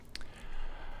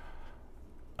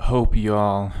Hope you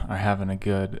all are having a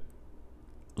good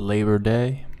Labor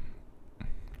Day.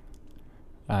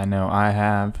 I know I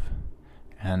have,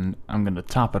 and I'm going to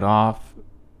top it off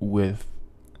with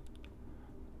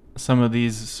some of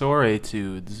these Sor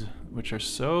Études, which are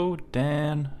so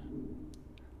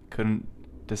couldn't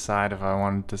decide if I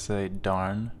wanted to say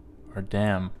darn or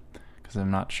damn, because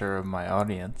I'm not sure of my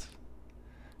audience.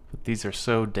 But these are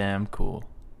so damn cool.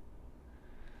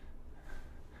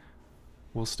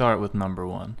 We'll start with number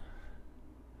one.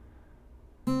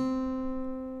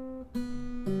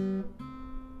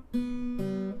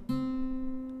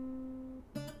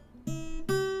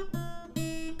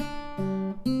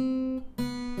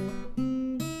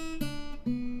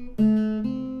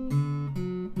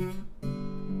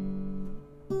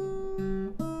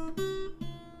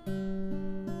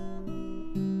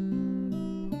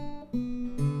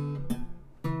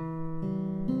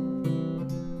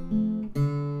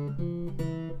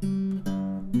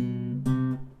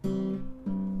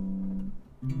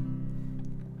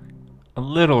 A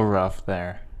little rough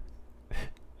there.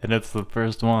 And it's the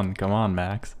first one. Come on,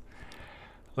 Max.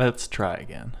 Let's try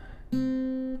again.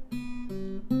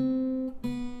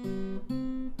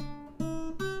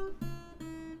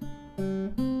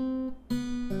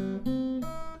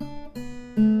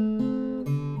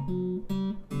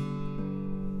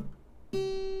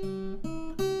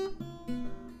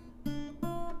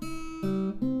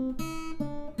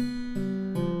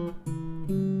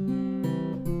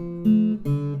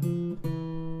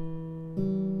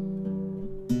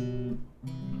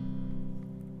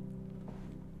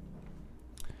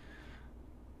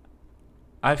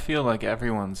 I feel like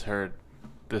everyone's heard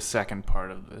the second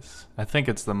part of this. I think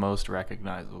it's the most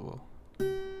recognizable.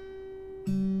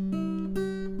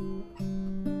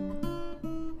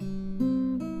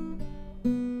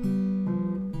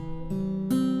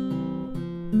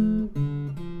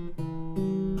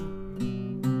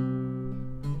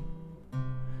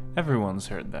 Everyone's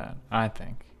heard that, I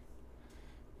think.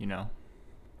 You know.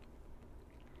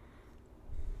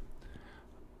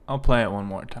 I'll play it one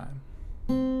more time.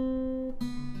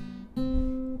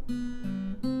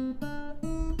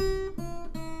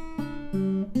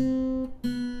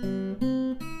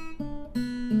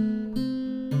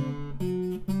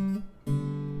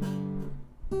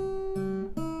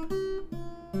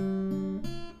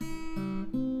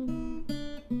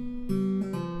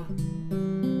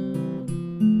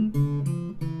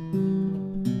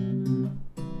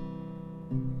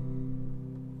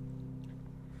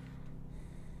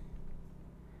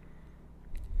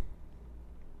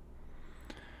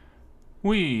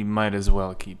 We might as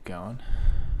well keep going.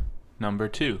 Number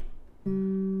two.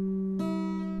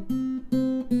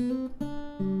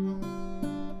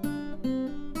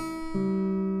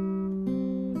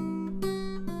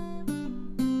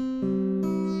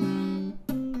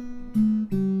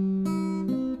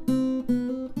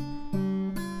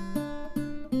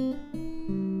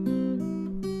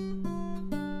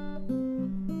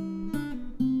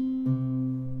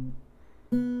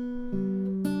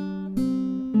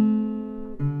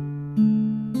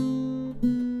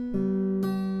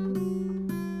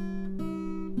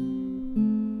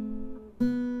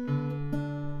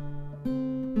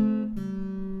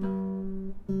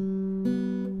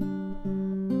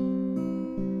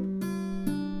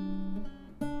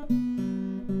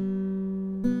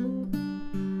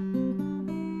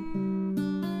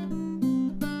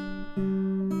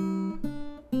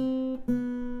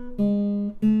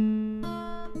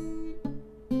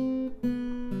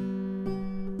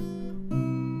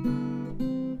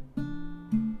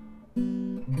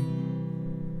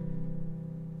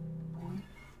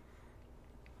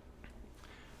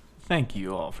 Thank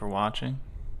you all for watching.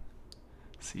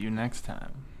 See you next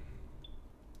time.